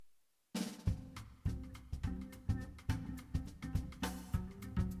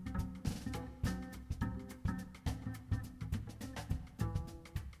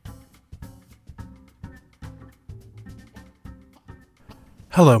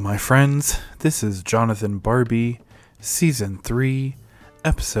Hello, my friends. This is Jonathan Barbie, Season 3,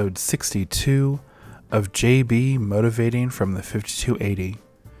 Episode 62 of JB Motivating from the 5280.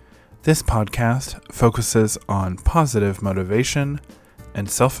 This podcast focuses on positive motivation and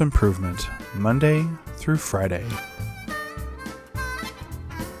self-improvement Monday through Friday.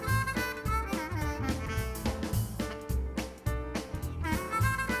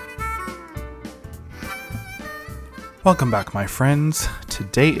 Welcome back, my friends.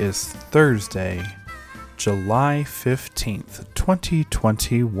 Today is Thursday, July 15th,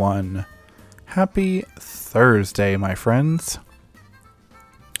 2021. Happy Thursday, my friends.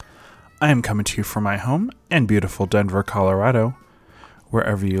 I am coming to you from my home in beautiful Denver, Colorado,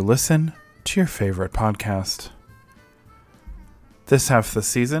 wherever you listen to your favorite podcast. This half of the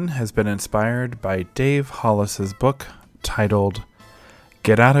season has been inspired by Dave Hollis's book titled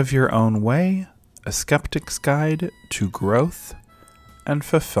Get Out of Your Own Way, A Skeptic's Guide to Growth and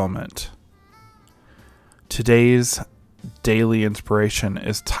Fulfillment. Today's daily inspiration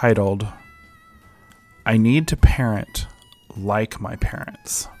is titled, I Need to Parent Like My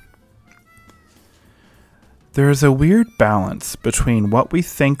Parents. There is a weird balance between what we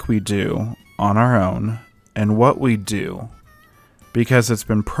think we do on our own and what we do because it's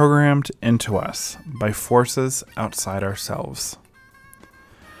been programmed into us by forces outside ourselves.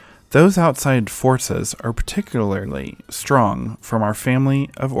 Those outside forces are particularly strong from our family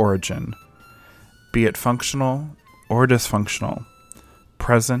of origin, be it functional or dysfunctional,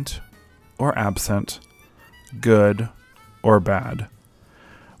 present or absent, good or bad.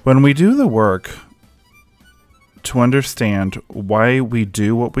 When we do the work to understand why we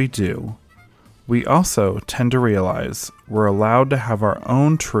do what we do, we also tend to realize we're allowed to have our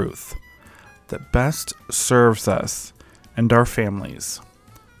own truth that best serves us and our families,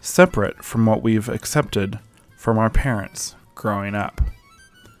 separate from what we've accepted from our parents growing up.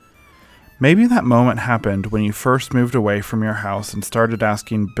 Maybe that moment happened when you first moved away from your house and started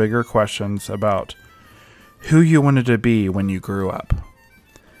asking bigger questions about who you wanted to be when you grew up.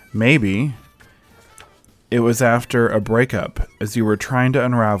 Maybe it was after a breakup as you were trying to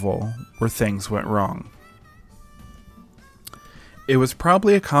unravel where things went wrong. It was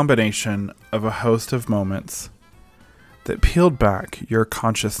probably a combination of a host of moments that peeled back your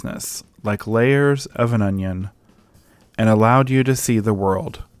consciousness like layers of an onion and allowed you to see the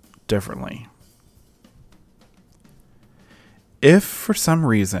world differently. If for some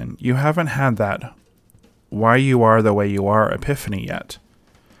reason you haven't had that why you are the way you are epiphany yet,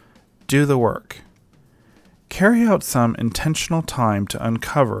 do the work. Carry out some intentional time to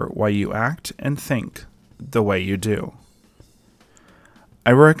uncover why you act and think the way you do.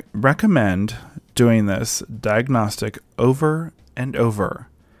 I recommend doing this diagnostic over and over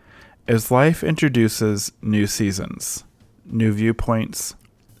as life introduces new seasons, new viewpoints,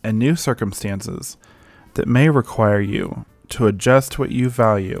 and new circumstances that may require you to adjust what you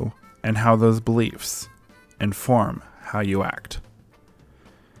value and how those beliefs inform how you act.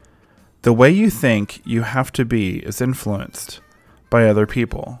 The way you think you have to be is influenced by other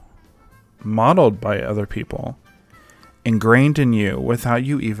people, modeled by other people, ingrained in you without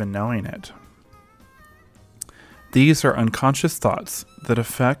you even knowing it. These are unconscious thoughts that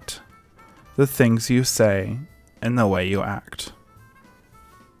affect the things you say and the way you act.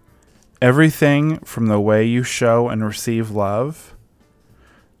 Everything from the way you show and receive love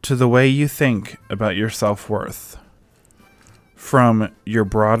to the way you think about your self-worth. From your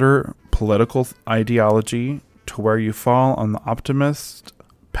broader political ideology to where you fall on the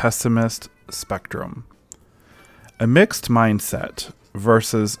optimist-pessimist spectrum. A mixed mindset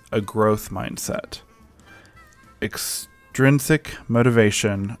versus a growth mindset. Extrinsic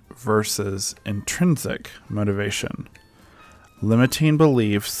motivation versus intrinsic motivation. Limiting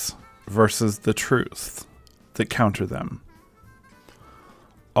beliefs versus the truth that counter them.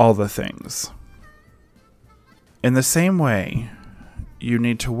 All the things. In the same way, you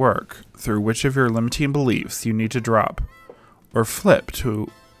need to work through which of your limiting beliefs you need to drop or flip to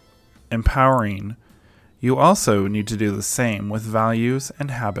empowering. You also need to do the same with values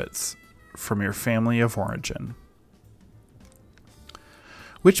and habits from your family of origin.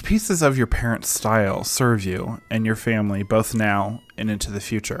 Which pieces of your parents' style serve you and your family both now and into the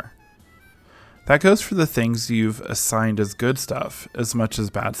future? That goes for the things you've assigned as good stuff as much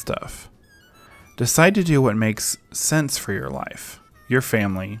as bad stuff. Decide to do what makes sense for your life, your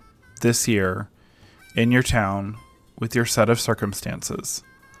family, this year, in your town, with your set of circumstances.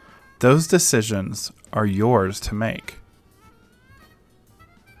 Those decisions are yours to make.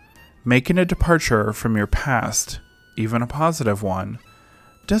 Making a departure from your past, even a positive one,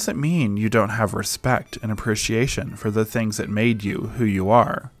 doesn't mean you don't have respect and appreciation for the things that made you who you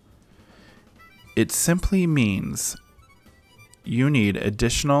are. It simply means you need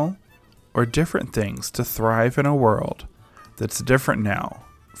additional or different things to thrive in a world that's different now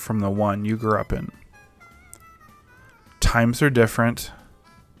from the one you grew up in. Times are different,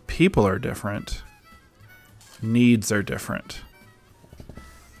 people are different, needs are different.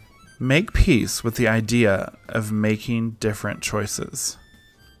 Make peace with the idea of making different choices.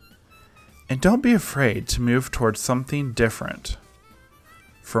 And don't be afraid to move towards something different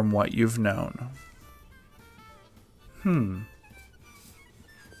from what you've known.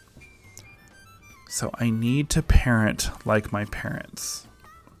 So I need to parent like my parents.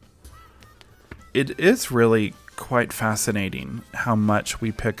 It is really quite fascinating how much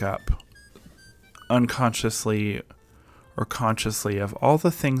we pick up unconsciously or consciously of all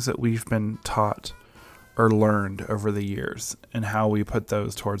the things that we've been taught or learned over the years and how we put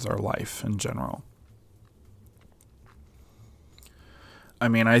those towards our life in general. I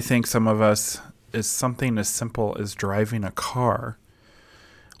mean, I think some of us is something as simple as driving a car.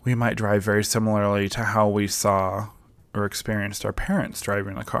 We might drive very similarly to how we saw or experienced our parents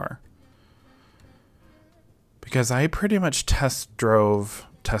driving a car. Because I pretty much I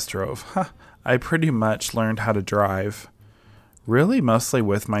pretty much learned how to drive really mostly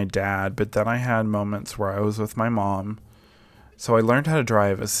with my dad, but then I had moments where I was with my mom. So I learned how to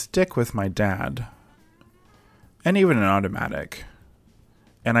drive a stick with my dad and even an automatic.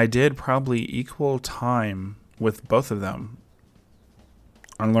 And I did probably equal time with both of them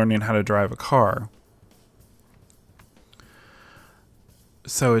on learning how to drive a car.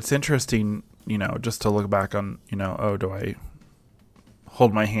 So it's interesting, just to look back on, do I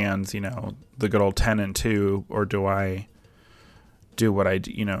hold my hands, the good old 10 and 2, or do I do what I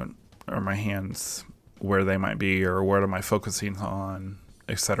do, are my hands where they might be, or what am I focusing on,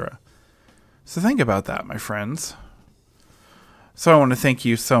 etc. So think about that, my friends. So I want to thank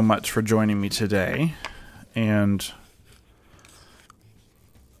you so much for joining me today, and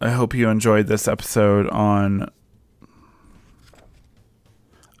I hope you enjoyed this episode on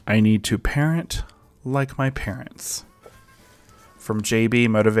I Need to Parent Like My Parents from JB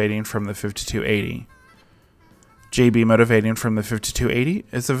Motivating from the 5280. JB Motivating from the 5280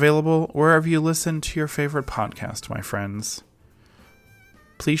 is available wherever you listen to your favorite podcast, my friends.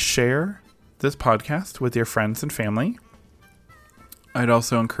 Please share this podcast with your friends and family. I'd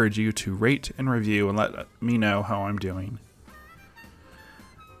also encourage you to rate and review and let me know how I'm doing.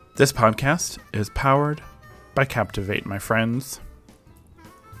 This podcast is powered by Captivate, my friends.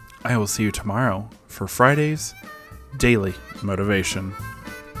 I will see you tomorrow for Friday's Daily Motivation.